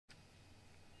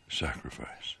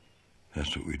sacrifice.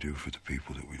 That's what we do for the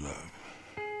people that we love.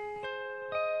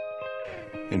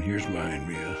 And here's mine,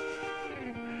 Mia.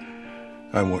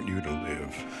 I want you to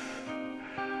live.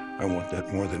 I want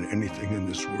that more than anything in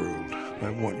this world.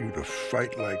 I want you to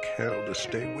fight like hell to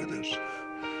stay with us.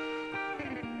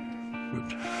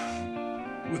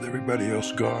 But with everybody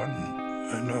else gone,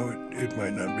 I know it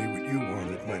might not be what you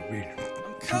want. It might be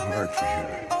too hard for you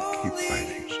to keep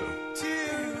fighting. So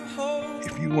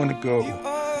if you want to go,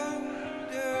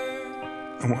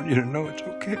 I want you to know it's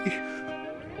okay.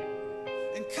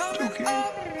 It's okay.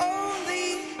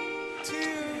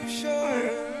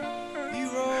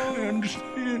 I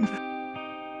understand.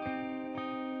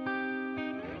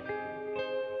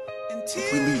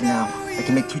 If we leave now, I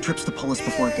can make 2 trips to Polis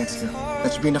before it gets here.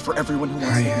 That should be enough for everyone who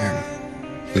wants I to. am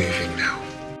leaving now.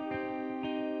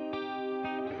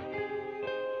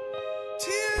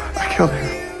 I killed him.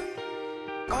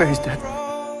 Claire's dead.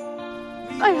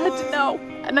 I had to know,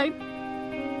 and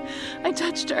I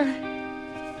touched her,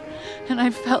 and I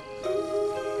felt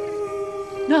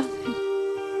nothing.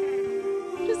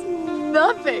 Just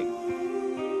nothing.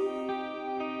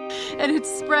 And it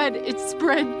spread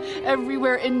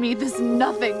everywhere in me, this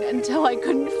nothing, until I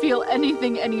couldn't feel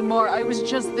anything anymore. I was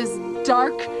just this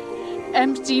dark,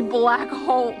 empty black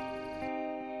hole.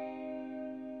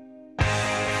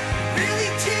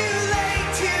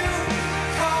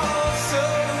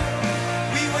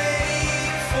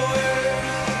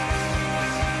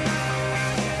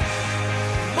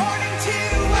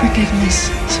 Forgiveness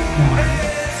is warm,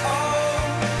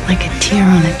 like a tear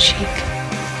on a cheek.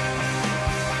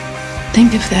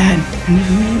 Think of that and of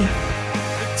me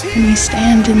when we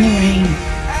stand in the rain.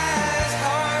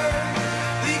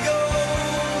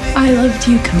 I loved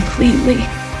you completely,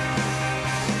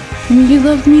 and you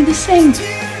loved me the same.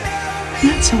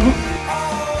 That's all.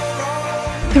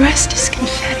 The rest is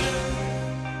confetti.